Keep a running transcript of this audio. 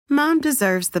Mom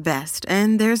deserves the best,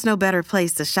 and there's no better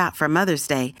place to shop for Mother's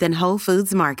Day than Whole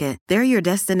Foods Market. They're your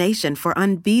destination for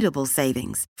unbeatable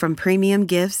savings, from premium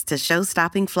gifts to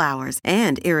show-stopping flowers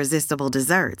and irresistible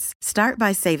desserts. Start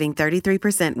by saving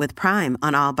 33% with Prime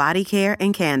on all body care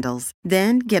and candles.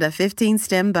 Then get a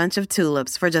 15-stem bunch of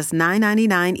tulips for just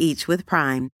 $9.99 each with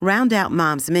Prime. Round out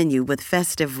Mom's menu with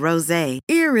festive rosé,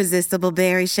 irresistible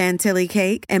berry chantilly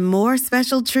cake, and more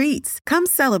special treats. Come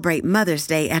celebrate Mother's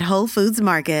Day at Whole Foods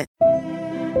Market.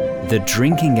 The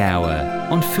Drinking Hour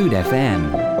on Food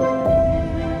FM.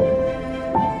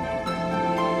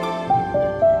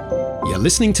 You're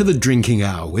listening to The Drinking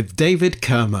Hour with David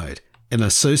Kermode in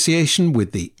association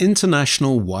with the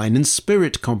International Wine and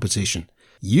Spirit Competition,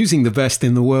 using the best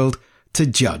in the world to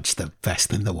judge the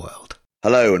best in the world.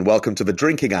 Hello and welcome to The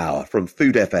Drinking Hour from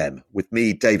Food FM with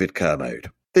me, David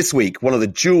Kermode. This week, one of the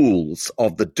jewels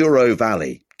of the Douro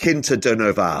Valley, Quinta do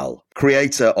Noval,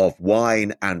 creator of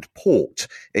wine and port,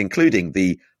 including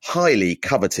the highly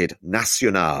coveted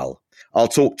Nacional. I'll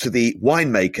talk to the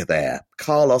winemaker there,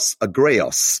 Carlos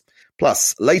Agreos.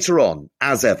 Plus, later on,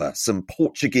 as ever, some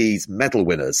Portuguese medal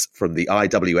winners from the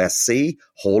IWSC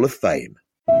Hall of Fame.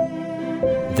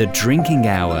 The Drinking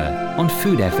Hour on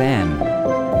Food FM.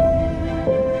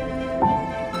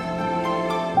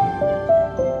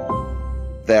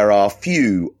 There are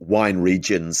few wine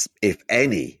regions, if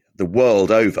any, the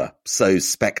world over, so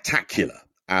spectacular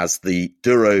as the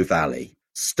Douro Valley.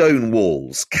 Stone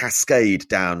walls cascade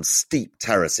down steep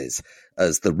terraces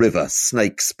as the river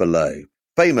snakes below.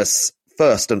 Famous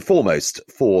first and foremost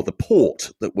for the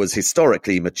port that was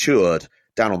historically matured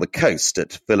down on the coast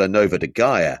at Vila Nova de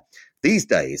Gaia. These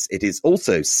days, it is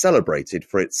also celebrated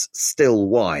for its still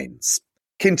wines.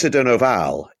 Quinta do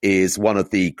Noval is one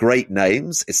of the great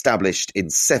names established in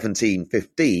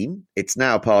 1715. It's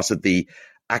now part of the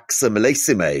Axa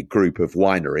Millesime group of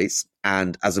wineries,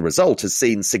 and as a result has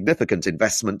seen significant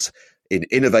investment in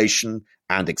innovation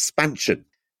and expansion.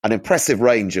 An impressive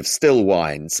range of still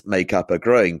wines make up a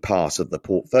growing part of the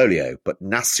portfolio, but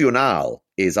Nacional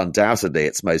is undoubtedly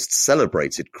its most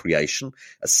celebrated creation,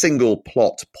 a single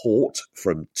plot port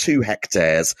from 2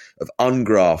 hectares of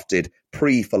ungrafted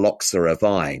pre-phylloxera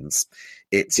vines.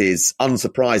 It is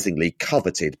unsurprisingly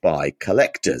coveted by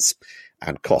collectors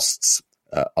and costs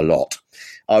a lot.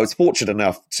 I was fortunate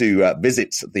enough to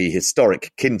visit the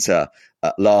historic Quinta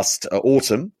last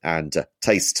autumn and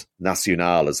taste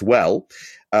Nacional as well.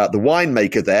 The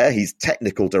winemaker there, his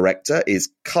technical director, is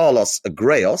Carlos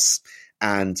Agreos,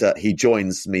 and he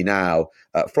joins me now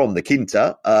from the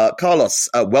Quinta. Carlos,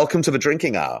 welcome to the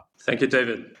Drinking Hour. Thank you,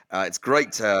 David. It's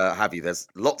great to have you. There's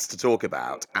lots to talk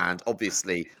about, and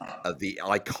obviously the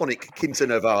iconic Quinta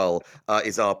Noval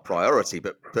is our priority.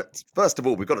 But first of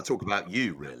all, we've got to talk about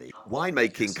you, really.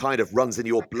 Winemaking kind of runs in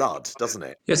your blood, doesn't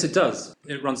it? Yes, it does.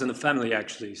 It runs in the family,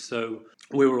 actually. So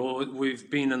we've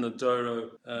been in the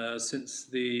Douro since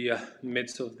the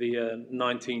midst of the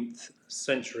 19th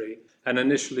century. And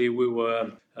initially we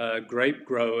were grape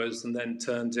growers and then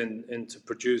turned into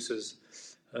producers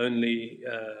only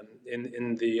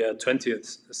in the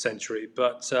 20th century.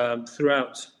 But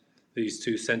throughout these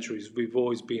 2 centuries, we've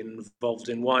always been involved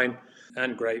in wine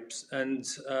and grapes, and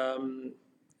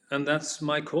that's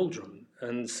my cauldron.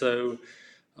 And so,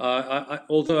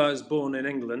 although I was born in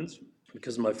England,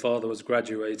 because my father was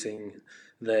graduating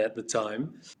there at the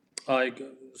time, I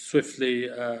swiftly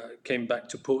came back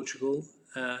to Portugal,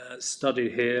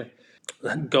 studied here,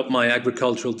 got my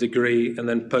agricultural degree, and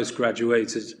then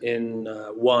post-graduated in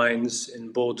wines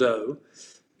in Bordeaux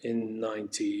in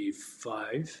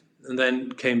 95, and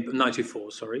then came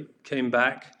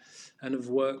back and have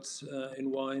worked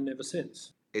in wine ever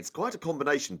since. It's quite a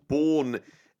combination. Born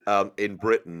in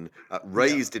Britain,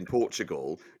 raised in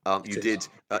Portugal. You did,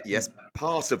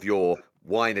 part of your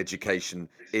wine education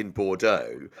in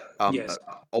Bordeaux. Yes.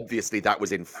 Obviously, that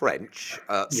was in French.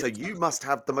 So you must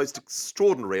have the most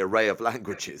extraordinary array of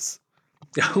languages.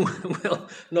 Well,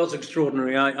 not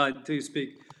extraordinary. I do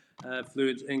speak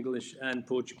fluent English and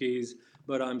Portuguese,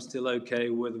 but I'm still okay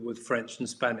with French and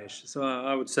Spanish. So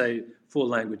I would say 4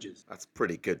 languages. That's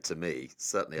pretty good to me.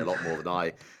 Certainly a lot more than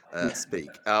I speak.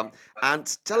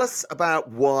 And tell us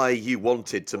about why you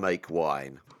wanted to make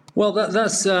wine. Well,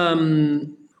 that's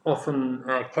often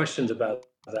questioned about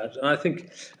that. And I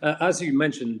think, as you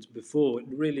mentioned before,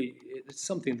 it's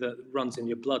something that runs in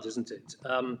your blood, isn't it?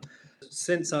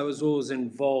 Since I was always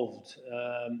involved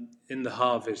in the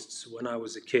harvests when I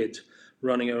was a kid,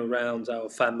 running around our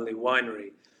family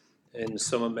winery in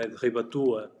Somermed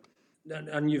Ribatua,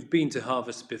 and you've been to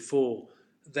harvest before,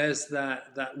 there's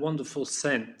that wonderful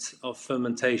scent of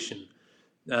fermentation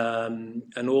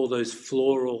and all those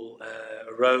floral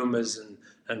aromas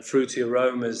and fruity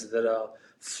aromas that are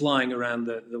flying around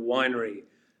the winery.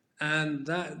 And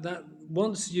that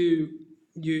once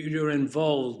you're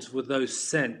involved with those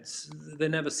scents, they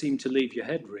never seem to leave your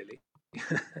head, really.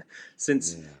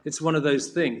 Since it's one of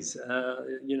those things,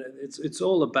 it's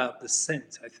all about the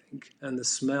scent, I think, and the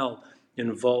smell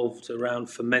involved around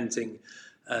fermenting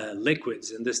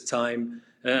liquids, and this time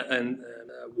and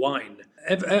wine.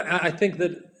 I think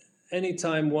that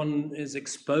anytime one is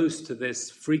exposed to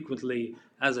this frequently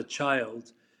as a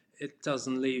child, it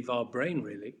doesn't leave our brain,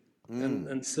 really.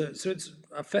 And so it's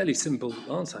a fairly simple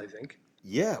answer, I think.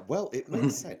 Yeah, well, it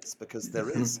makes sense because there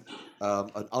is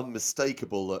an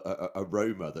unmistakable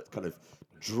aroma that kind of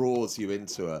draws you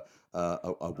into a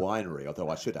winery. Although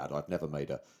I should add, I've never made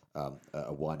a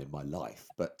wine in my life.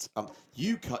 But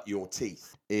you cut your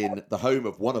teeth in the home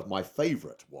of one of my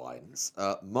favourite wines,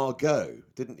 Margaux,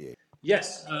 didn't you?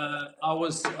 Yes, I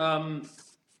was.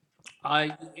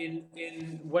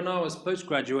 When I was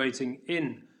post-graduating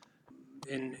in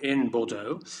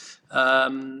Bordeaux,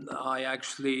 I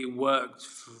actually worked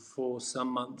for some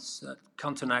months at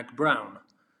Cantenac Brown,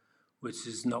 which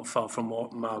is not far from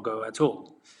Margaux at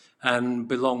all, and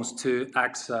belongs to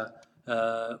AXA,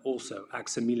 also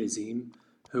AXA Millésime,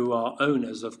 who are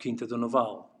owners of Quinta do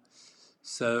Noval.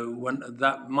 So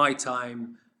my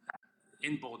time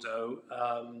in Bordeaux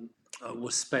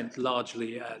was spent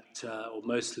largely or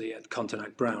mostly at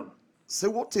Cantenac Brown. So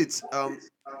what did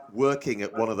working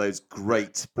at one of those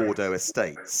great Bordeaux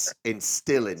estates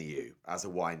instill in you as a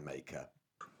winemaker?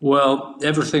 Well,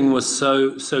 everything was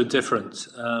so different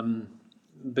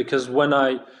because when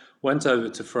I went over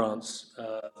to France,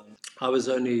 I was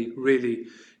only really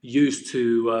used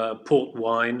to port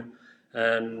wine,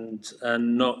 and I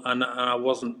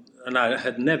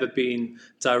had never been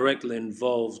directly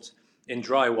involved in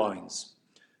dry wines,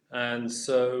 and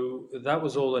so that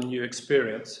was all a new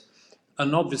experience.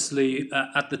 And obviously,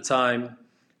 at the time,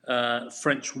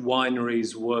 French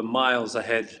wineries were miles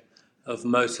ahead of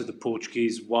most of the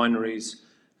Portuguese wineries,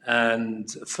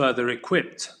 and further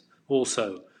equipped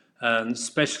also, and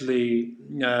especially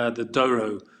the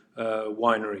Douro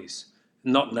wineries.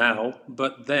 Not now,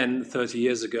 but then 30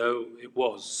 years ago it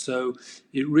was. So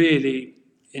it really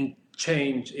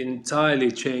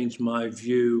entirely changed my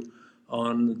view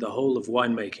on the whole of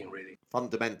winemaking, really.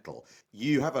 Fundamental.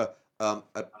 You have a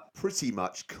pretty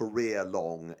much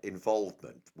career-long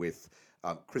involvement with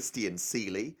Christian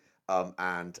Seely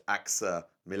and AXA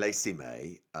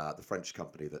Millésime, the French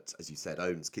company that, as you said,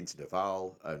 owns Quinta do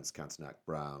Noval, owns Cantenac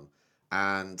Brown.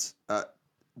 And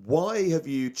why have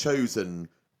you chosen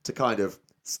to kind of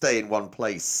stay in one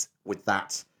place with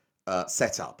that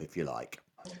setup, if you like?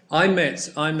 I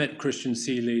met Christian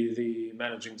Seely, the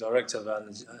managing director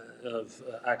of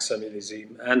AXA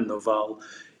Millésime and Noval,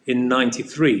 in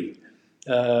 '93,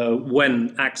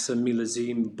 when AXA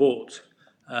Millésime bought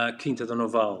Quinta do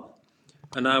Noval.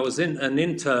 And I was an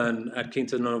intern at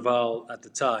Quinta do Noval at the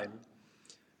time,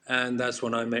 and that's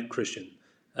when I met Christian.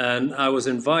 And I was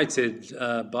invited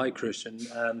by Christian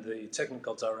and the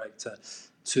technical director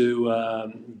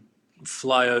to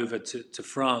fly over to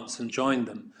France and join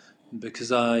them,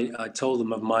 because I told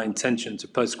them of my intention to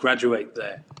postgraduate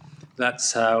there.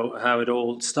 That's how it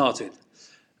all started.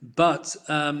 But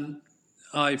when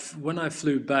I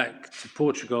flew back to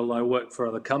Portugal, I worked for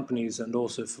other companies and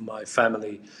also for my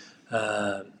family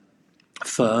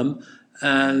firm.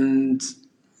 And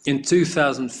in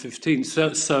 2015,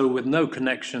 so with no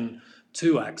connection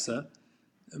to AXA,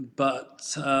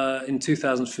 but in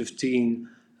 2015,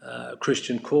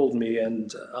 Christian called me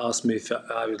and asked me if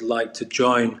I would like to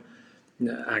join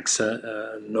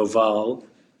AXA Noval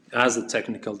as a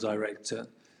technical director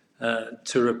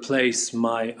to replace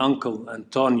my uncle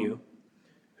Antonio,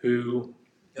 who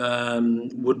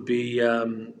would be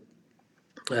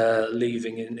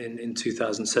leaving in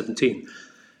 2017,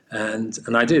 and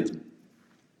I did.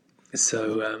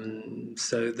 So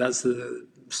that's the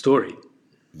story.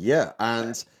 Yeah,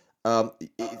 and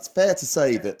it's fair to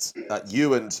say that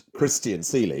you and Christian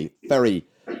Seely, very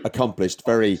accomplished,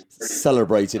 very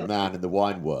celebrated man in the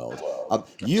wine world,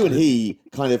 you and he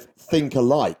kind of think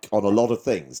alike on a lot of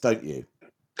things, don't you?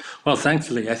 Well,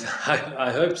 thankfully,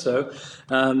 I hope so.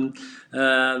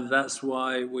 That's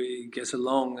why we get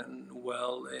along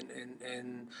well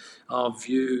in our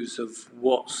views of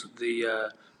what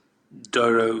the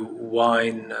Douro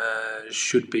wine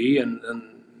should be and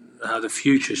how the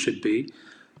future should be.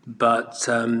 But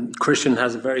Christian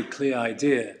has a very clear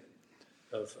idea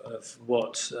of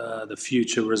what the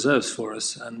future reserves for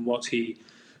us and what he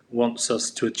wants us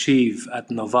to achieve at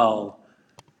Noval.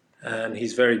 And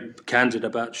he's very candid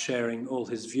about sharing all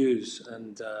his views,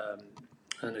 and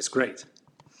it's great.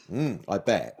 I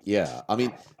bet, yeah. I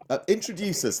mean,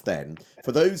 introduce us then,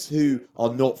 for those who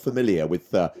are not familiar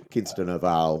with Quinta do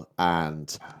Noval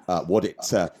and what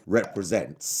it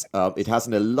represents. It has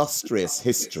an illustrious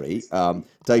history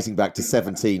dating back to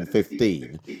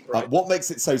 1715. What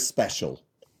makes it so special?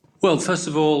 Well, first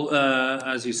of all,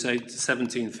 as you say,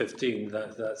 1715,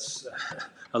 that's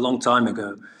a long time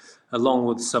ago, along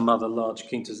with some other large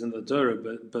quintas in the Douro,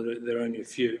 but there are only a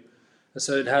few.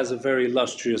 So it has a very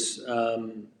illustrious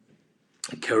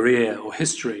career or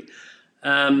history,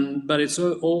 but it's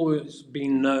always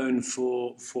been known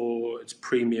for its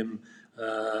premium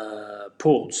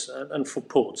ports and for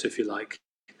ports, if you like,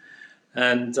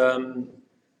 and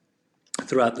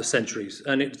throughout the centuries,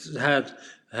 and it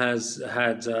has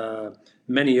had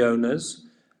many owners,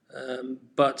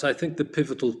 but I think the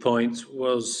pivotal point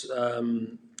was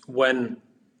when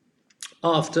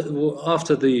after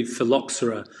the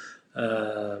phylloxera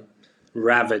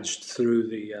ravaged through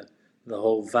the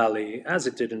whole valley, as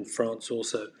it did in France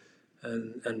also,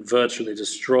 and virtually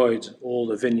destroyed all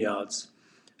the vineyards.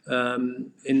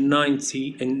 In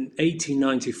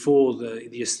 1894,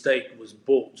 the estate was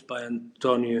bought by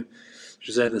Antonio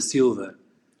José da Silva,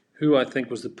 who I think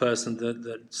was the person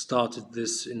that started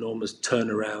this enormous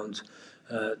turnaround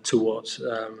to what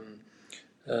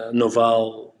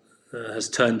Noval has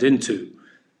turned into.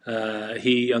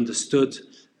 He understood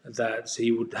that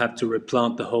he would have to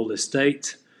replant the whole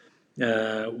estate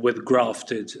with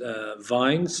grafted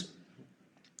vines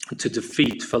to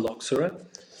defeat phylloxera,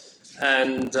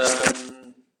 and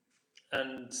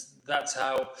that's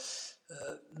how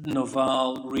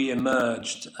Noval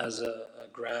re-emerged as a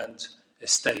grand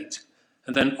estate.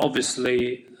 And then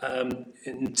obviously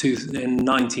with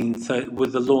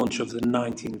the launch of the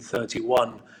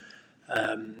 1931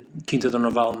 Quinta do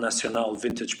Noval Nacional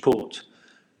Vintage Port,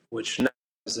 which now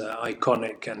is an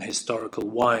iconic and historical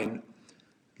wine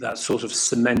that sort of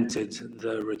cemented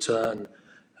the return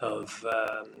of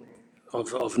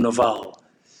Noval.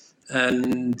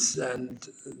 And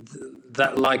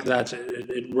that, like that,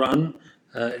 it ran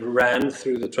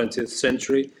through the 20th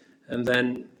century, and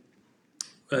then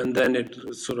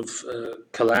it sort of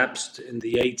collapsed in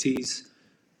the 80s,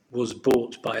 was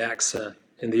bought by AXA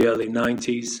in the early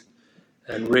 90s,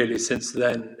 and really since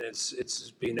then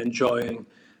it's been enjoying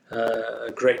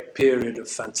a great period of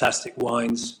fantastic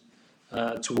wines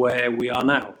to where we are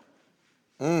now.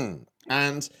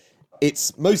 And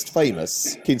it's most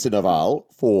famous, Quinta Noval,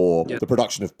 for the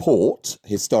production of port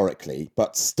historically,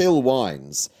 but still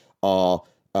wines are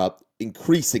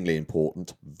increasingly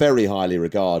important, very highly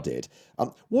regarded.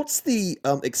 What's the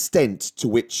extent to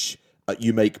which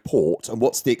you make port, and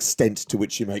what's the extent to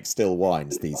which you make still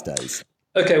wines these days?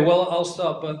 Okay, well, I'll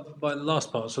start by the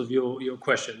last part of your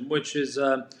question, which is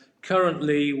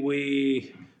currently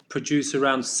we produce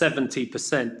around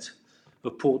 70%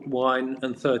 of port wine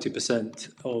and 30%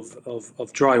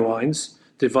 of dry wines,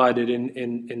 divided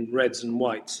in reds and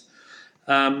whites.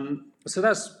 So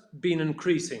that's been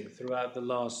increasing throughout the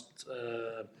last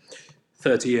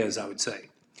 30 years, I would say,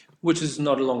 which is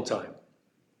not a long time.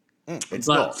 It's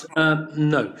not.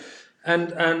 No.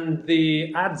 And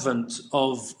the advent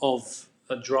of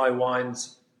dry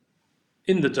wines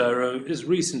in the Douro is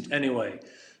recent anyway,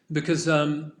 because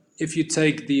if you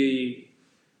take the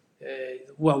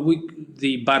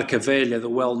Barca Velha, the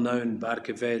well-known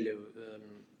Barca Velha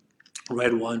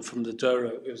red wine from the Douro,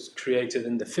 it was created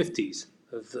in the 50s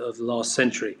of the last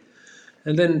century,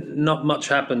 and then not much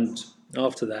happened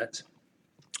after that,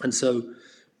 and so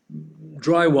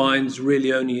dry wines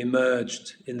really only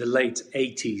emerged in the late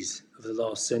 80s of the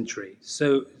last century.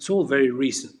 So it's all very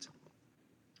recent.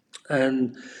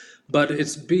 But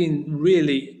it's been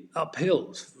really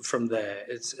uphill from there.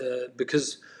 It's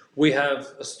because we have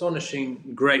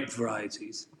astonishing grape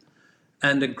varieties,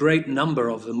 and a great number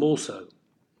of them also.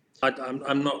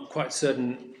 I'm not quite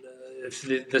certain if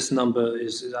this number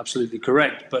is absolutely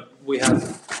correct, but we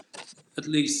have at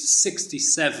least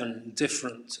 67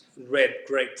 different red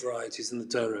grape varieties in the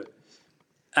Douro,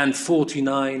 and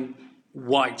 49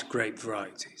 white grape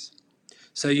varieties.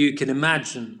 So you can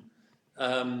imagine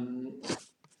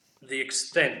the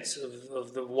extent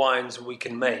of the wines we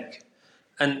can make.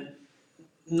 And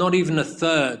not even a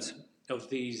third of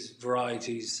these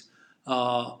varieties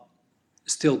are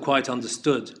still quite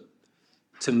understood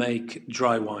to make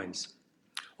dry wines.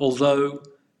 Although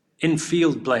in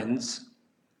field blends,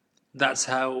 that's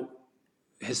how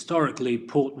historically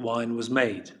port wine was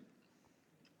made.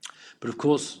 But of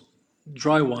course,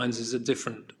 dry wines is a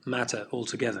different matter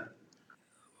altogether.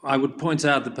 I would point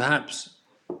out that perhaps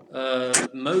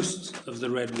most of the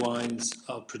red wines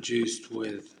are produced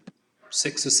with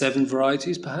 6 or 7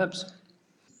 varieties, perhaps.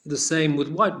 the same with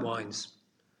white wines.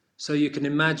 So you can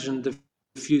imagine the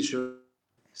future.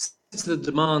 Since the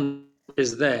demand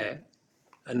is there,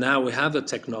 and now we have the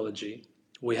technology,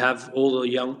 we have all the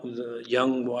young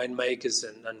winemakers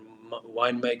and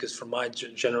winemakers from my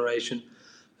generation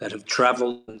that have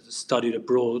traveled and studied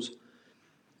abroad.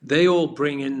 They all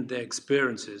bring in their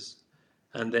experiences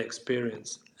and their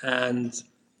experience and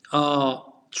are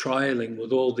trialing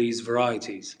with all these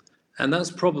varieties. And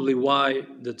that's probably why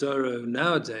the Douro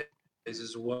nowadays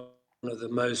is one of the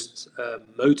most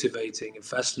motivating and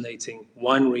fascinating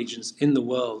wine regions in the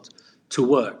world to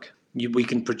work. We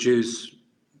can produce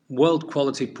world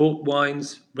quality port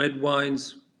wines, red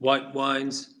wines, white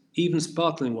wines, even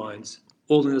sparkling wines,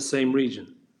 all in the same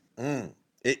region.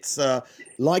 It's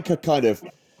like a kind of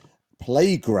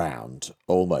playground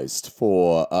almost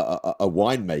for a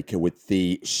winemaker, with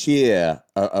the sheer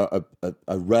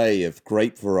array of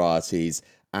grape varieties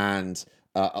and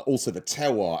also the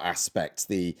terroir aspect,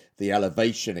 the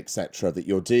elevation, etc., that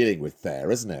you're dealing with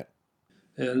there, isn't it?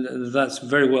 And that's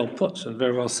very well put and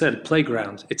very well said.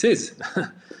 Playground. It is.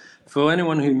 For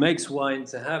anyone who makes wine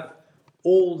to have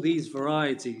all these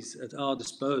varieties at our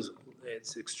disposal,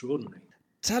 it's extraordinary.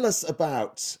 Tell us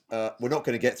about, we're not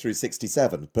going to get through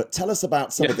 67, but tell us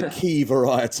about some of the key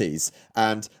varieties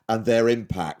and their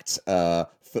impact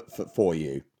for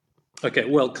you. Okay,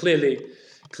 well, clearly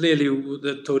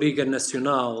the Touriga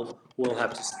Nacional will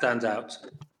have to stand out.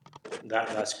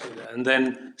 That's good. And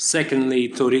then secondly,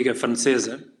 Touriga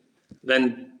Francesa,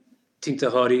 then Tinta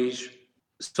Roriz,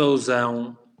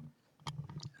 Sousão,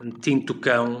 and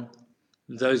Tintucão.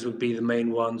 Those would be the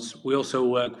main ones. We also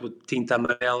work with Tinta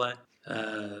Amarela.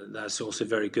 That's also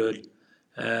very good.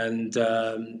 And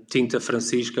Tinta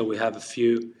Francisca, we have a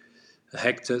few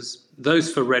hectares.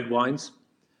 Those for red wines.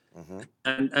 Mm-hmm.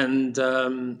 And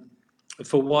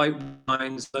for white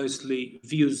wines, mostly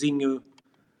Vinhozinho,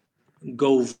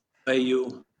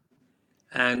 Gouveia,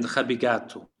 and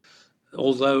Rabigato.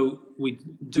 Although we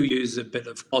do use a bit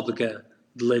of Bodega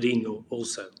de Ladinho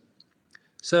also.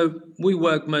 So we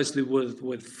work mostly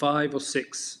with 5 or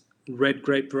 6 red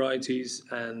grape varieties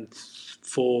and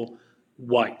 4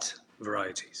 white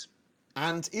varieties.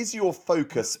 And is your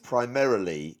focus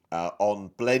primarily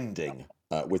on blending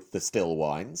with the still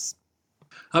wines?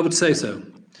 I would say so,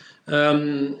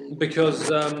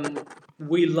 because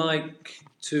we like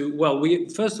to, well,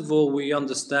 first of all, we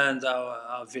understand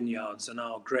our vineyards and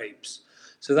our grapes.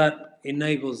 So that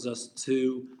enables us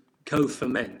to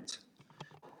co-ferment.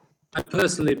 I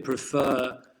personally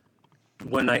prefer,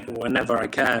 whenever I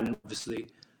can, obviously,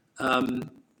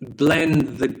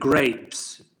 blend the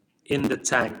grapes in the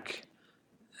tank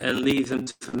and leave them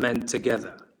to ferment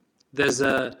together.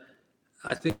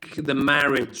 I think the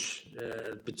marriage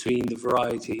between the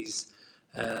varieties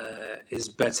is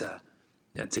better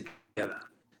together.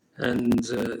 And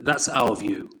that's our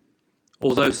view.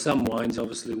 Although some wines,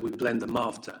 obviously, we blend them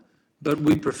after, but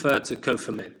we prefer to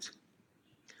co-ferment.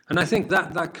 And I think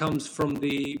that comes from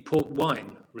the port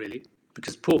wine, really,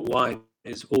 because port wine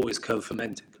is always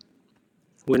co-fermented.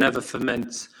 We never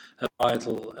ferment a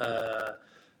varietal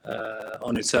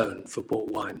on its own for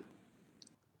port wine.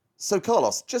 So,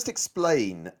 Carlos, just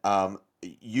explain,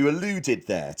 you alluded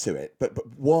there to it, but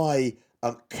why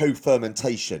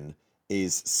co-fermentation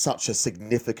is such a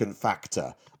significant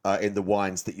factor in the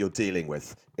wines that you're dealing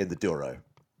with in the Douro?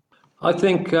 I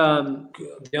think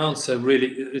the answer really,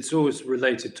 it's always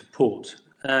related to port.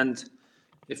 And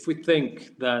if we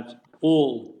think that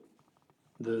all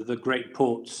the great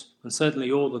ports, and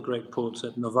certainly all the great ports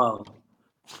at Noval,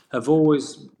 have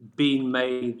always been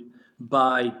made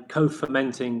by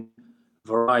co-fermenting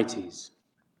varieties,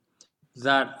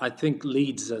 that I think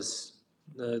leads us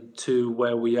to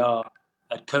where we are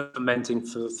at co-fermenting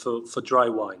for dry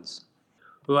wines.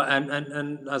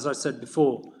 And as I said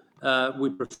before, we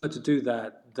prefer to do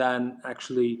that than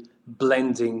actually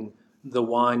blending the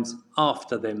wines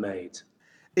after they're made.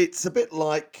 It's a bit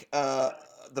like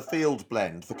the field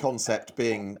blend, the concept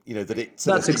being, that it's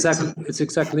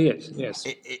exactly it. Yes,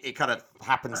 it kind of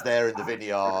happens there in the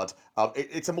vineyard.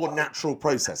 It's a more natural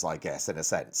process, I guess, in a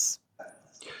sense.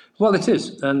 Well, it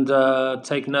is. And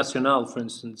take Nacional, for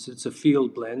instance. It's a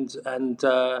field blend, and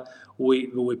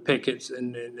we pick it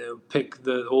and pick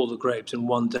all the grapes in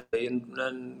one day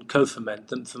and co-ferment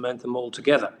them all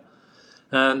together.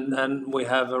 And we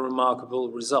have a remarkable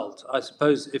result. I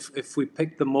suppose if we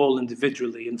picked them all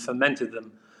individually and fermented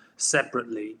them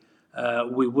separately,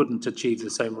 we wouldn't achieve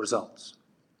the same results.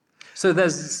 So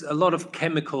there's a lot of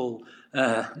chemical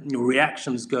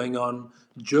reactions going on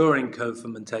during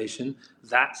co-fermentation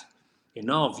that, in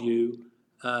our view,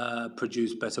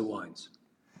 produce better wines.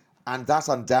 And that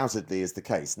undoubtedly is the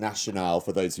case. National,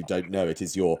 for those who don't know, it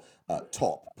is your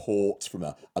top port from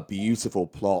a beautiful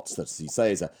plot that, as you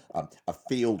say, is a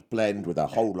field blend with a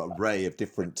whole array of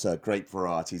different grape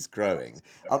varieties growing.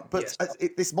 But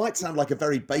Yes. this might sound like a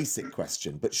very basic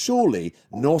question, but surely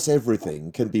not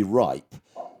everything can be ripe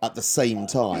at the same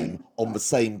time on the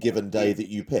same given day that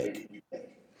you pick.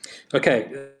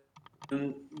 Okay.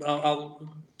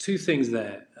 Two things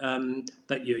there.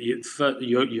 That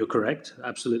you're correct,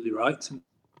 absolutely right.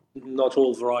 Not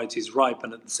all varieties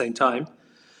ripen at the same time,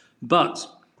 but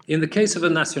in the case of a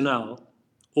Nacional,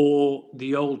 or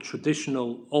the old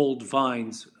traditional old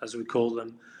vines, as we call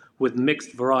them, with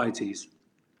mixed varieties,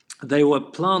 they were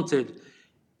planted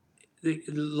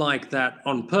like that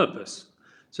on purpose.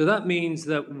 So that means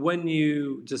that when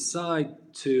you decide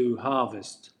to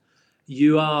harvest,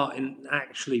 you are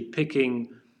actually picking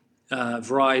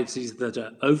varieties that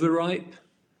are overripe,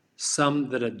 some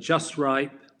that are just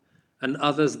ripe, and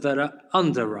others that are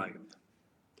underripe.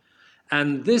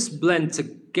 And this blend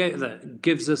together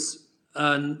gives us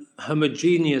a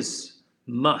homogeneous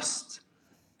must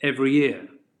every year.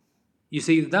 You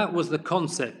see, that was the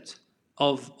concept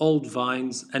of old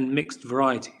vines and mixed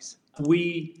varieties.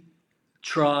 We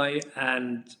try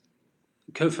and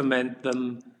co-ferment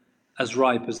them as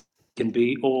ripe as can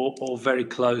be, or very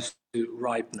close to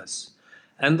ripeness.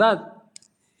 And that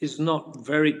is not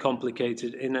very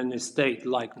complicated in an estate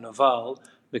like Naval,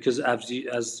 because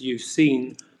as you've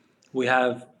seen, we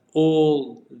have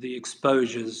all the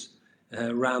exposures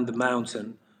around the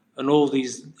mountain and all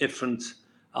these different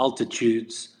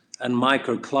altitudes and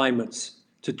microclimates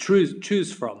to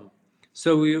choose from.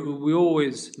 So we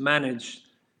always manage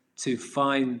to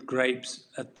find grapes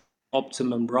at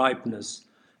optimum ripeness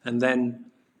and then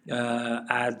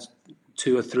add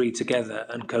two or three together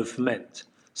and co-ferment.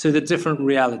 So the different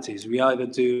realities, we either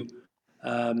do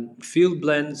field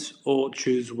blends or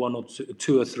choose one or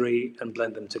two or three and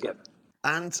blend them together.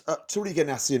 And Touriga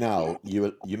Nacional,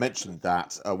 you mentioned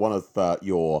that one of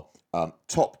your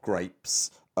top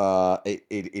grapes. It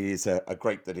is a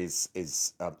grape that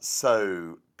is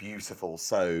so beautiful,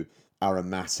 so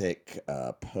aromatic,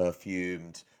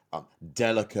 perfumed,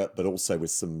 delicate, but also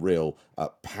with some real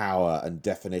power and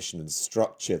definition and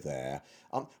structure there.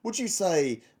 Would you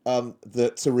say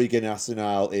that Touriga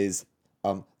Nacional is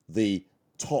the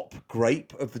top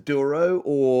grape of the Douro,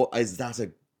 or is that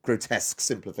a grotesque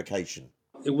simplification?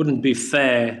 It wouldn't be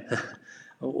fair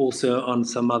also on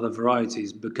some other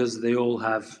varieties, because they all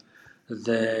have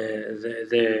their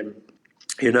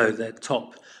their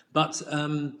top. But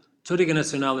Touriga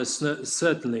Nacional is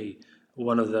certainly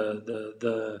one of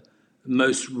the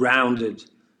most rounded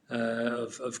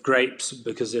of grapes,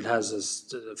 because it has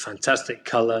a fantastic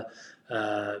color,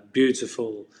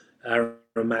 beautiful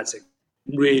aromatic,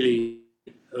 really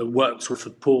works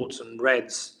with ports and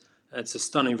reds. It's a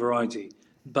stunning variety,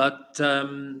 but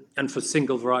and for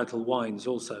single varietal wines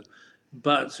also.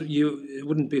 But it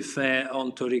wouldn't be fair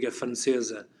on Touriga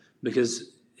Francesa,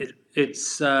 because it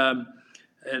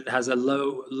has a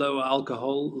lower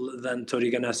alcohol than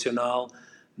Touriga Nacional,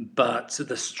 but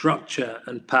the structure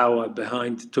and power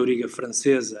behind Touriga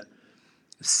Francesa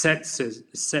sets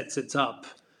it up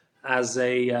as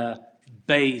a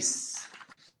base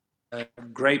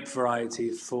grape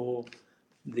variety for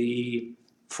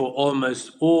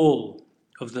almost all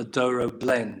of the Douro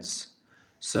blends.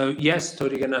 So yes,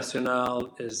 Touriga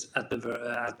Nacional is at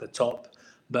the top,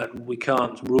 but we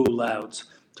can't rule out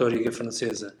Touriga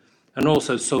Francesa, and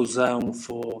also Sauzão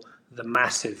for the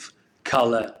massive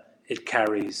color it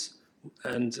carries,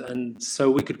 and so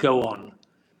we could go on.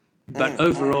 But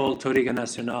overall, Touriga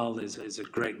Nacional is a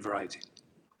great variety.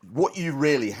 What you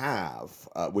really have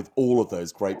with all of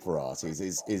those grape varieties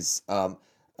is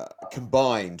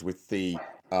combined with the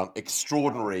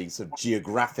extraordinary sort of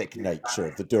geographic nature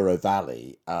of the Douro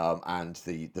Valley, and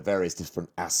the various different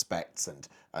aspects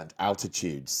and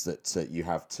altitudes that you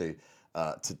have to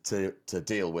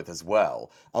deal with as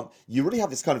well. You really have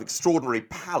this kind of extraordinary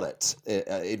palette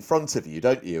in front of you,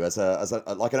 don't you, as a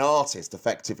like an artist,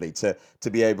 effectively, to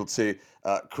be able to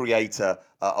create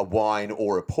a wine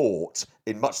or a port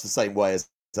in much the same way as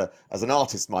an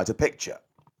artist might a picture.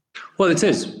 Well, it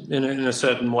is in a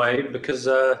certain way, because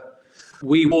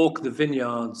we walk the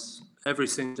vineyards every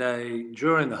single day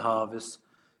during the harvest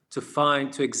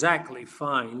to exactly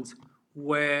find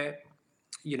where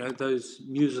those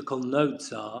musical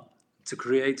notes are to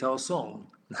create our song,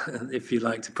 if you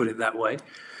like to put it that way.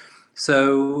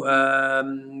 So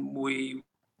we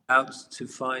out to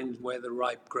find where the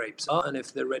ripe grapes are and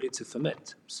if they're ready to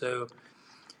ferment. So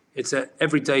it's an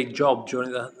everyday job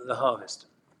during the harvest.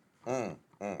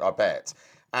 I bet.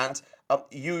 And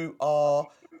you are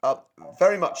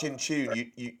very much in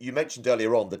tune. You mentioned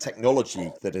earlier on the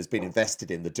technology that has been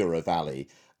invested in the Douro Valley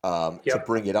to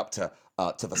bring it up to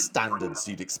the standards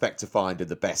you'd expect to find in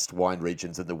the best wine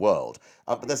regions in the world.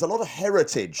 But there's a lot of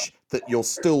heritage that you're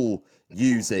still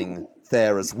using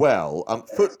there as well.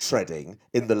 Foot treading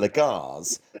in the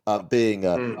lagars being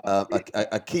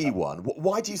a key one.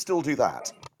 Why do you still do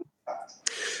that?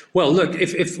 Well, look,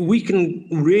 if we can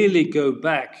really go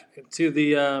back to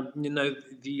the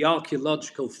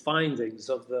archaeological findings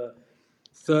of the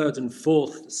 3rd and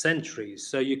 4th centuries,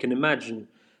 so you can imagine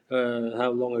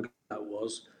how long ago that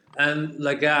was, and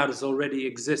lagars already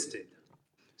existed.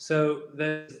 So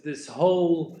there's this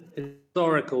whole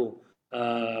historical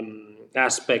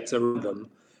aspect around them,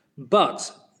 but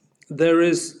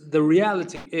the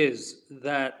reality is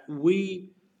that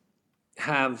we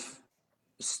have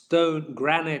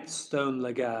granite stone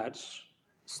lagars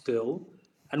still,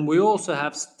 and we also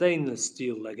have stainless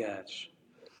steel lagars.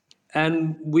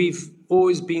 And we've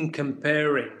always been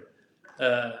comparing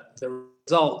the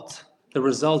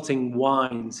resulting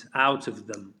wines out of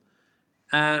them.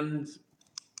 And,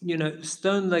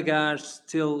 stone lagars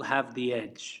still have the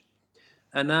edge.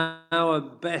 And our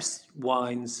best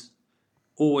wines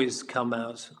always come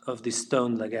out of the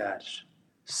stone lagars.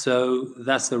 So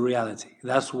that's the reality.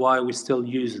 That's why we still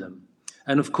use them.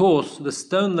 And of course, the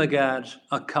stone lagars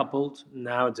are coupled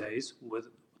nowadays with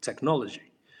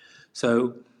technology.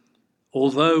 So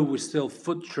although we still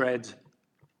foot tread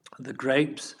the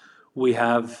grapes, we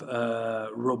have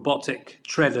robotic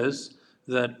treaders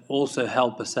that also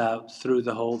help us out through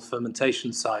the whole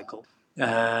fermentation cycle.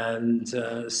 And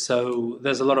so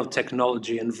there's a lot of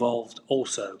technology involved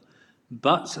also.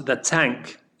 But the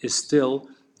tank is still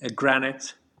a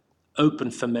granite open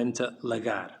fermenter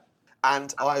lagar.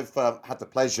 And I've had the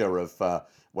pleasure of,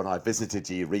 when I visited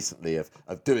you recently, of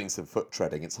doing some foot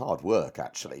treading. It's hard work,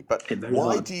 actually. But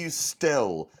why do you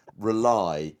still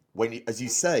rely, when you, as you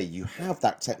say, you have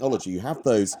that technology, you have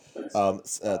those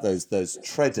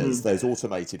treaders, those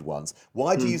automated ones.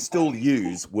 Why do you still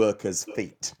use workers'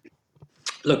 feet?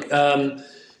 Look,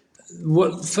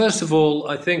 first of all,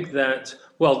 I think that,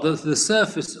 well, the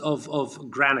surface of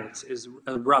granite is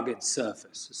a rugged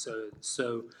surface,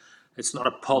 so it's not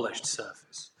a polished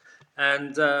surface.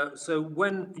 And so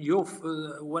when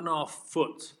our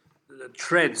foot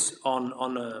treads on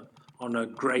a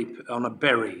grape, on a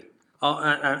berry,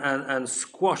 and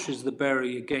squashes the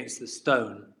berry against the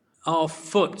stone, our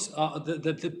foot,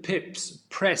 the pips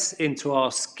press into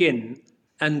our skin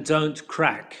and don't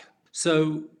crack.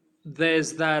 So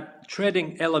there's that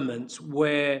treading element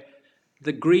where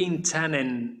the green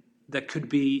tannin that could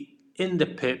be in the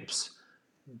pips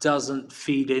doesn't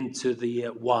feed into the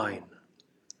wine.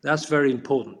 That's very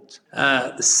important.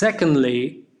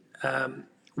 Secondly,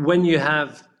 when you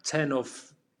have 10 or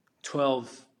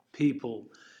 12 people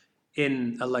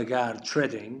in a lagar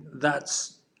treading,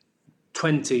 that's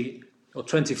 20 or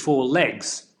 24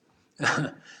 legs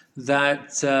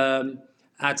that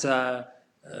at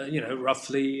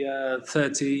roughly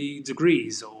 30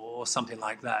 degrees or something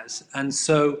like that. And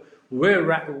so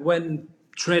when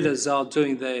treaders are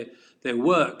doing their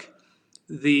work,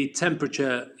 the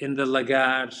temperature in the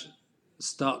lagar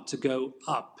start to go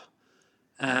up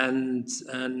and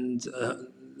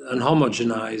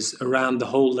homogenize around the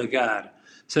whole lagar.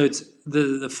 So it's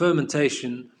the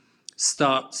fermentation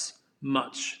starts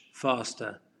much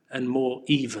faster and more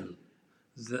even.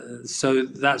 So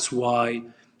that's why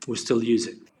we still use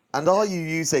it. And are you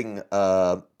using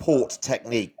port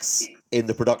techniques in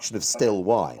the production of still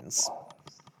wines?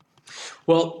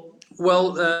 Well,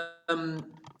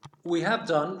 we have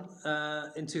done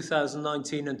in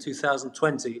 2019 and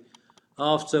 2020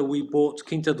 after we bought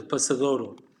Quinta do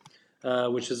Passadouro,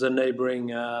 which is a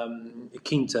neighboring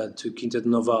quinta to Quinta de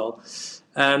Noval,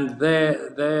 and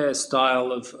their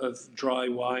style of dry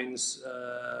wines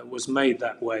was made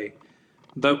that way.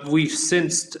 But we've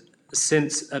since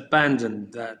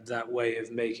abandoned that way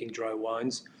of making dry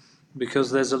wines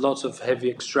because there's a lot of heavy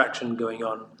extraction going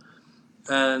on,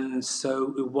 and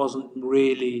so it wasn't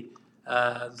really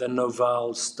the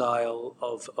Noval style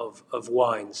of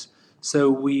wines. So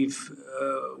we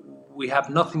have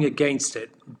nothing against it,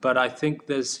 but I think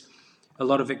there's a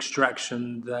lot of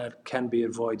extraction that can be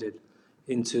avoided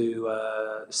into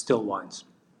still wines.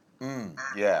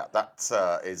 Yeah, that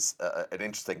is an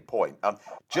interesting point.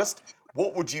 Just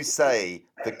what would you say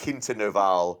the Quinta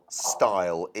Noval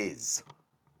style is?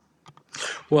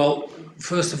 Well,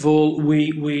 first of all,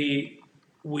 we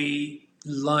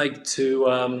like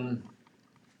to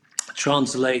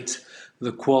translate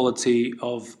the quality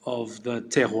of the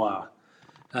terroir,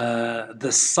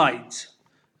 the site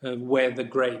where the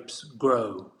grapes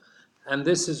grow. And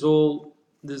this all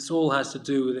has to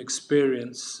do with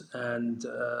experience and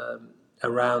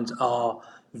around our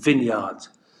vineyard.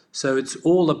 So it's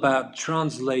all about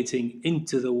translating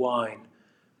into the wine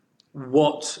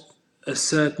what a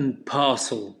certain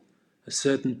parcel, a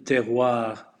certain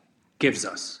terroir gives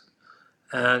us.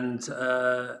 And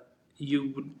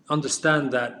you would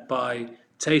understand that by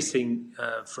tasting,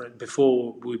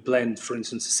 before we blend, for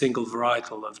instance, a single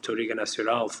varietal of Touriga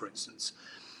Nacional, for instance.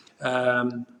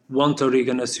 One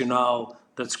Touriga Nacional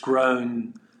that's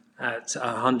grown at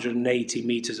 180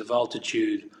 meters of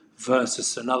altitude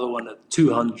versus another one at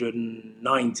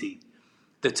 290.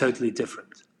 They're totally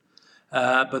different.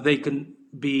 But they can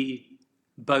be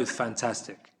both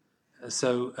fantastic.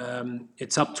 So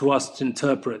it's up to us to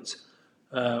interpret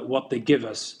what they give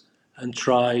us and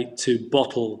try to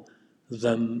bottle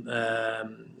them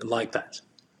like that.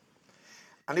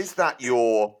 And is that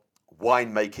your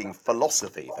winemaking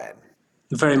philosophy then?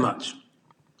 Very much.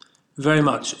 Very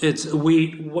much.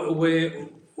 We're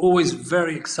always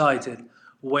very excited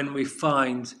when we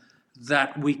find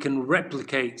that we can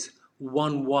replicate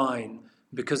one wine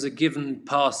because a given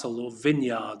parcel or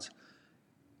vineyard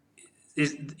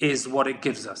is what it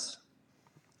gives us.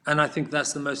 And I think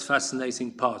that's the most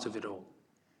fascinating part of it all.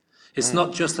 It's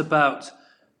not just about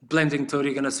blending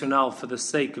Touriga Nacional for the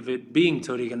sake of it being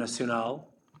Touriga Nacional.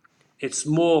 It's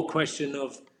more a question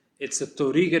of it's a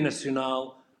Touriga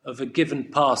Nacional of a given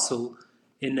parcel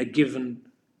in a given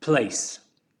place.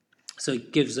 So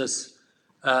it gives us,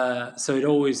 it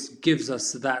always gives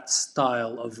us that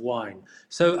style of wine.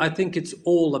 So I think it's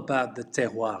all about the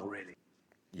terroir, really.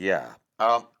 Yeah.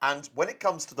 And when it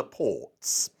comes to the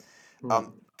ports,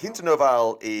 Quinta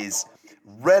Noval is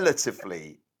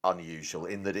relatively unusual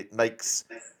in that it makes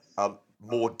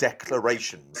more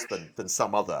declarations than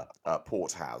some other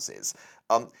port houses.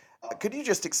 Could you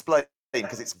just explain,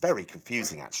 because it's very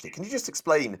confusing actually, can you just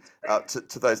explain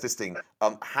to those listening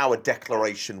how a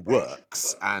declaration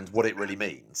works and what it really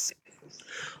means?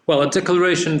 Well, a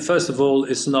declaration, first of all,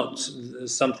 is not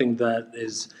something that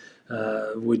is,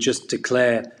 we just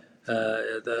declare,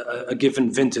 a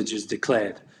given vintage is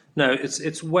declared. No,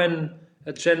 it's when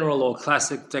a general or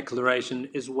classic declaration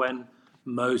is when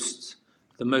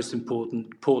the most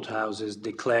important port houses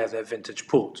declare their vintage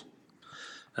port.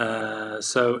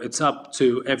 So it's up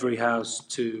to every house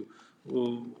to,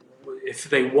 if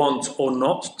they want or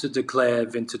not to declare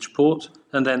vintage port,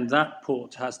 and then that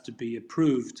port has to be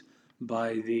approved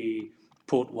by the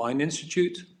Port Wine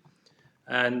Institute.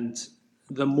 And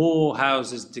the more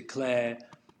houses declare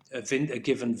a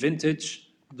given vintage,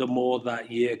 the more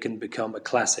that year can become a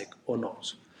classic or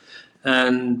not.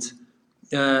 And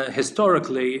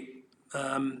historically,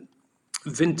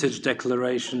 vintage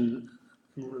declarations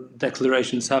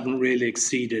haven't really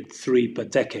exceeded 3 per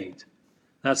decade.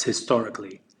 That's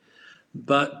historically.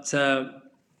 But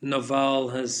Noval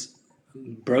has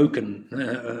broken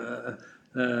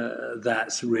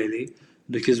that, really,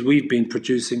 because we've been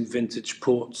producing vintage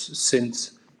ports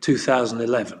since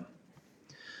 2011.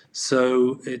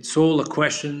 So it's all a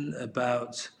question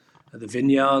about the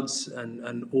vineyards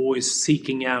and always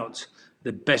seeking out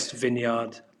the best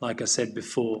vineyard, like I said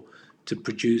before, to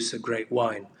produce a great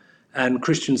wine. And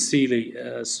Christian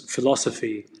Seeley's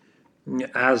philosophy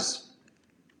as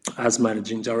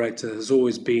managing director has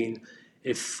always been,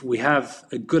 if we have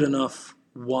a good enough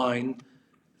wine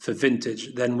for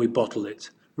vintage, then we bottle it,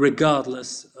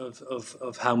 regardless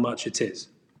of how much it is.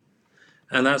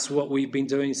 And that's what we've been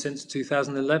doing since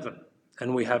 2011,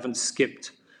 and we haven't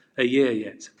skipped a year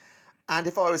yet. And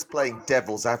if I was playing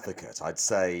devil's advocate, I'd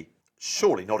say,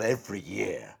 surely not every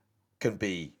year can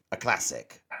be a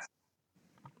classic.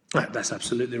 That's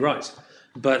absolutely right.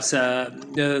 But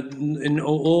in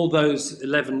all those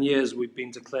 11 years we've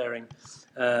been declaring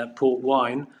port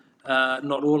wine,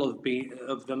 not all of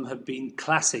them have been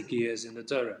classic years in the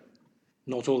Douro.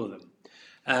 Not all of them.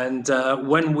 And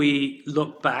when we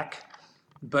look back,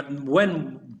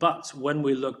 when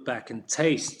we look back and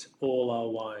taste all our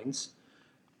wines,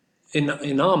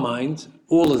 in our mind,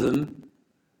 all of them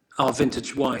are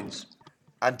vintage wines.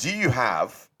 And do you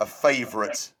have a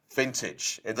favourite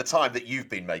vintage in the time that you've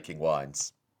been making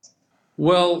wines?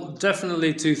 Well,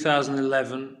 definitely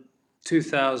 2011,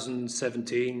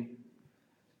 2017,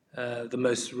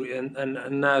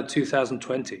 and now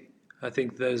 2020. I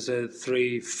think those are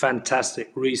 3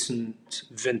 fantastic recent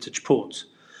vintage ports.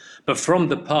 But from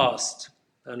the past,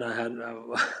 and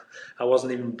I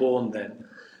wasn't even born then,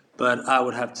 but I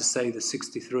would have to say the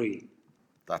 63.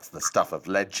 That's the stuff of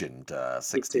legend,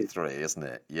 63, isn't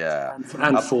it? Yeah.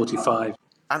 And 45.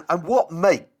 And what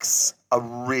makes a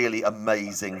really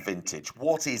amazing vintage?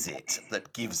 What is it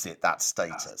that gives it that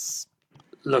status?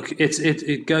 Look,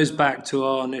 it goes back to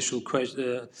our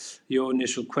your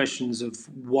initial questions of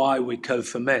why we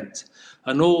co-ferment,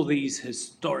 and all these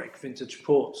historic vintage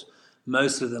ports.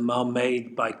 Most of them are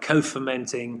made by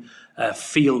co-fermenting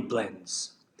field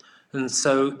blends, and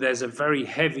so there's a very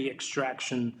heavy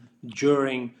extraction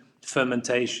during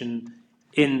fermentation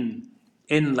in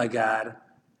Lagar,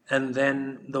 and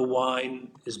then the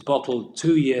wine is bottled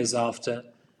 2 years after,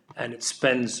 and it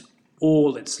spends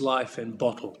all its life in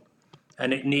bottle.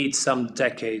 And it needs some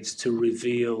decades to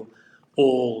reveal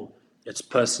all its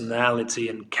personality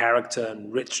and character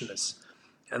and richness.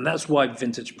 And that's why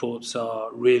vintage ports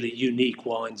are really unique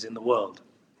wines in the world.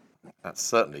 That's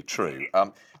certainly true.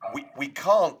 We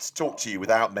can't talk to you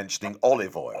without mentioning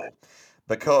olive oil,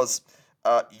 because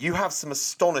you have some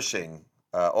astonishing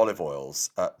olive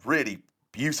oils, really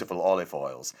beautiful olive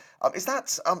oils. Is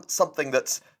that something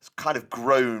that's kind of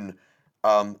grown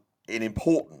in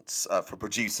importance for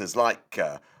producers like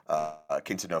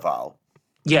Quinta Noval?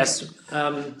 Yes.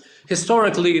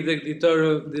 Historically, the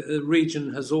Douro the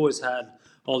region has always had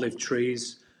olive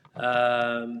trees.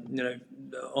 On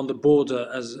the border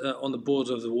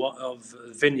of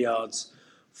vineyards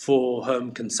for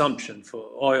home consumption, for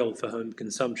oil for home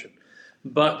consumption.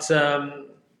 But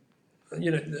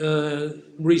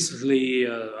recently,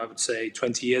 I would say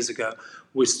 20 years ago,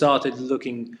 we started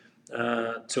looking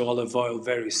to olive oil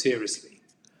very seriously,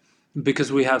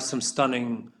 because we have some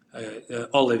stunning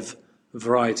olive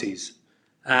varieties,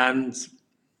 and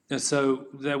so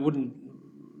there wouldn't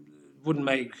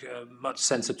make much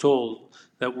sense at all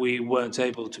that we weren't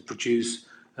able to produce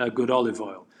good olive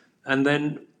oil. And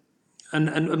then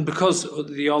and because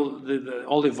the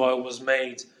olive oil was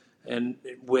made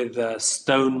with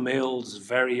stone mills,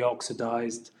 very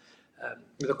oxidized,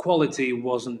 the quality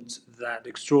wasn't that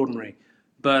extraordinary.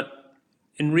 But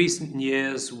in recent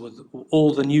years, with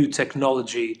all the new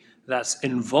technology that's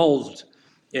involved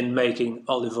in making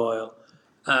olive oil,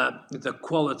 the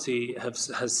quality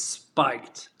has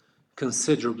spiked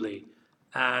considerably,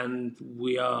 and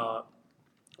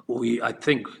I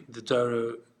think the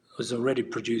Douro is already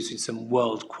producing some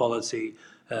world quality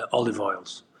olive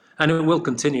oils, and it will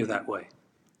continue that way.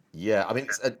 Yeah, I mean,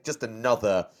 it's just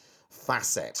another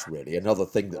facet, really, another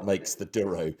thing that makes the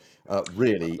Douro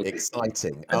really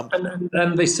exciting.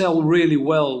 And they sell really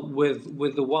well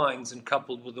with the wines and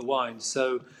coupled with the wines.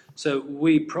 So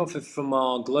we profit from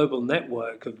our global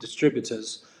network of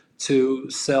distributors to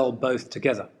sell both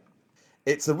together.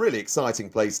 It's a really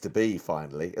exciting place to be,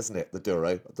 finally, isn't it, the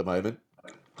Douro at the moment?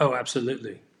 Oh,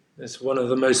 absolutely. It's one of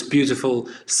the most beautiful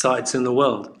sites in the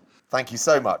world. Thank you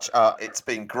so much. It's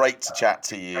been great to chat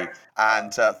to you,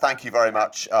 and thank you very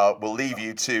much. We'll leave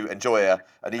you to enjoy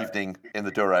an evening in the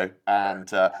Douro, and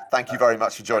thank you very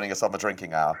much for joining us on The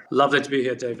Drinking Hour. Lovely to be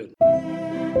here, David.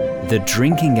 The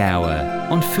Drinking Hour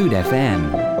on Food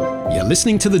FM. You're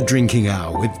listening to The Drinking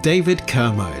Hour with David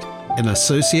Kermode, in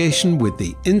association with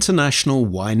the International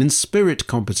Wine and Spirit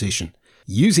Competition,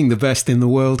 using the best in the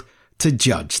world to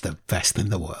judge the best in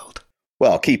the world.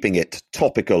 Well, keeping it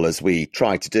topical as we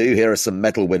try to do, here are some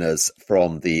medal winners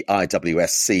from the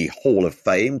IWSC Hall of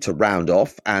Fame to round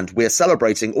off, and we're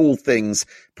celebrating all things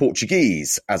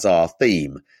Portuguese as our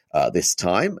theme this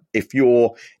time. If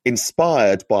you're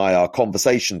inspired by our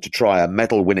conversation to try a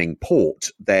medal-winning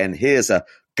port, then here's a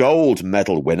gold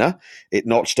medal winner. It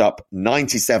notched up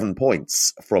 97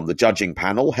 points from the judging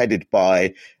panel, headed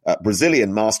by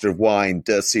Brazilian Master of Wine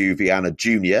Dirceu Viana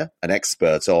Jr., an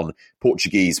expert on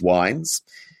Portuguese wines.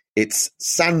 It's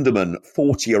Sandeman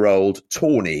 40-year-old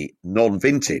Tawny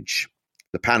non-vintage.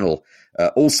 The panel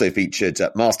also featured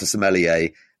Master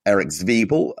Sommelier Eric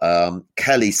Zwiebel,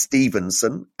 Kelly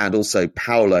Stevenson, and also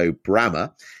Paulo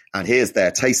Brammer. And here's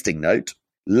their tasting note.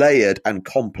 Layered and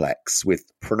complex,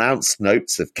 with pronounced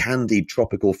notes of candied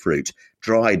tropical fruit,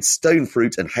 dried stone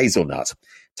fruit and hazelnut.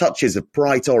 Touches of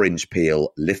bright orange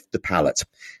peel lift the palate.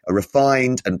 A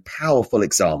refined and powerful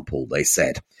example, they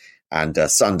said. And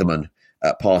Sandeman,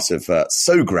 part of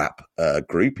Sograp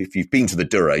group. If you've been to the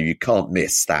Douro, you can't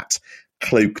miss that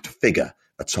cloaked figure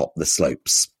atop the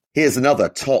slopes. Here's another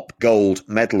top gold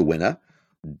medal winner,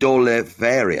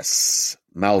 Dolevarius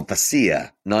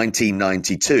Malvasia,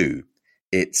 1992.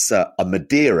 It's a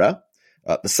Madeira,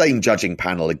 the same judging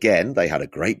panel again. They had a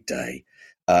great day.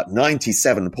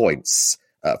 97 points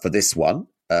for this one.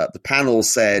 The panel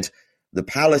said the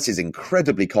palate is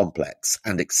incredibly complex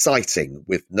and exciting,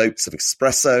 with notes of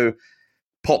espresso,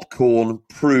 popcorn,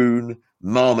 prune,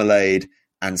 marmalade,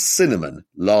 and cinnamon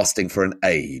lasting for an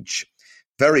age.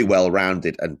 Very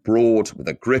well-rounded and broad, with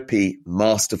a grippy,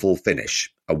 masterful finish.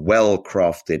 A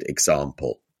well-crafted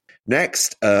example.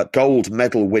 Next, gold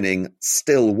medal winning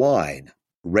still wine,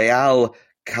 Real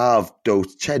Cave do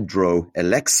Cedro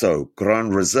Elexo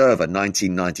Gran Reserva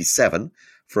 1997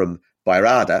 from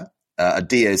Bairrada, a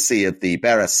DOC of the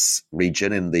Beres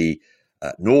region in the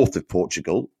north of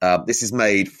Portugal. This is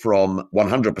made from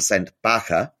 100%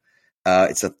 Baja.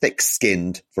 It's a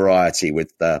thick-skinned variety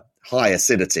with high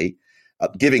acidity.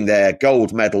 Giving their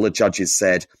gold medal, the judges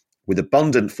said, with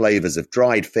abundant flavours of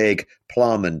dried fig,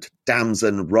 plum and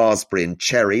damson, raspberry and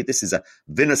cherry. This is a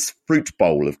vinous fruit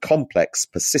bowl of complex,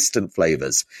 persistent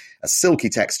flavours. A silky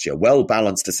texture,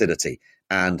 well-balanced acidity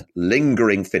and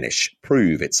lingering finish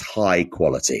prove its high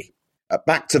quality.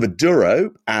 Back to the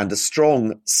Douro, and a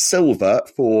strong silver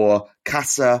for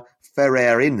Casa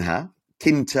Ferreirinha,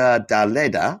 Quinta da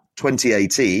Leda,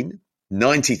 2018.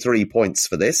 93 points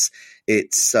for this.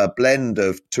 It's a blend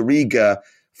of Touriga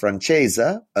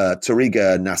Francesa,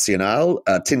 Touriga Nacional,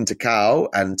 Tinta Cao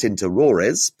and Tinta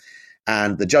Rores.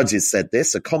 And the judges said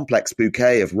this, a complex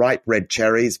bouquet of ripe red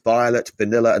cherries, violet,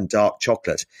 vanilla and dark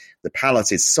chocolate. The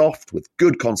palate is soft with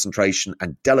good concentration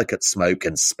and delicate smoke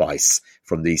and spice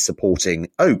from the supporting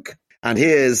oak. And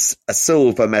here's a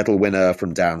silver medal winner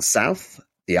from down south,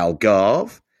 the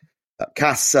Algarve.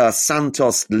 Casa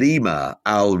Santos Lima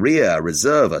Alria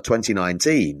Reserva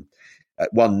 2019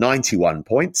 won 91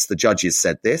 points. The judges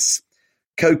said this.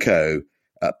 Cocoa,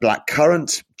 black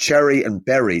currant, cherry and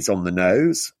berries on the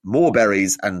nose, more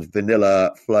berries and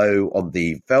vanilla flow on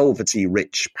the velvety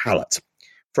rich palate.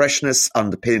 Freshness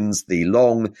underpins the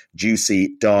long,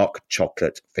 juicy, dark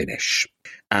chocolate finish.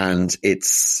 And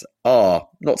it's our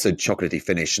not-so-chocolatey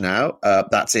finish now.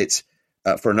 That's it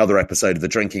for another episode of The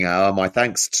Drinking Hour. My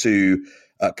thanks to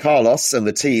Carlos and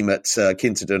the team at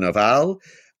Quinta do Noval,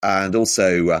 and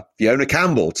also Fiona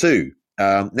Campbell too.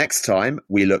 Next time,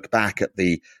 we look back at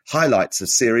the highlights of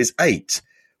Series 8,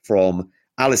 from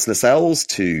Alice Lascelles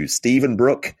to Stephen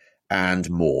Brooke and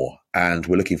more. And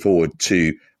we're looking forward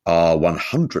to our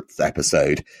 100th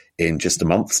episode in just a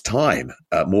month's time.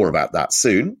 More about that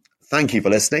soon. Thank you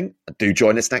for listening. Do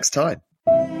join us next time.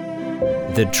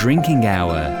 The Drinking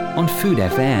Hour on Food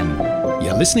FM.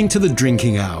 You're listening to The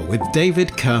Drinking Hour with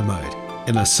David Kermode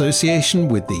in association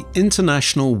with the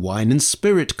International Wine and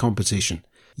Spirit Competition,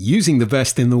 using the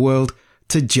best in the world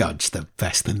to judge the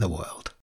best in the world.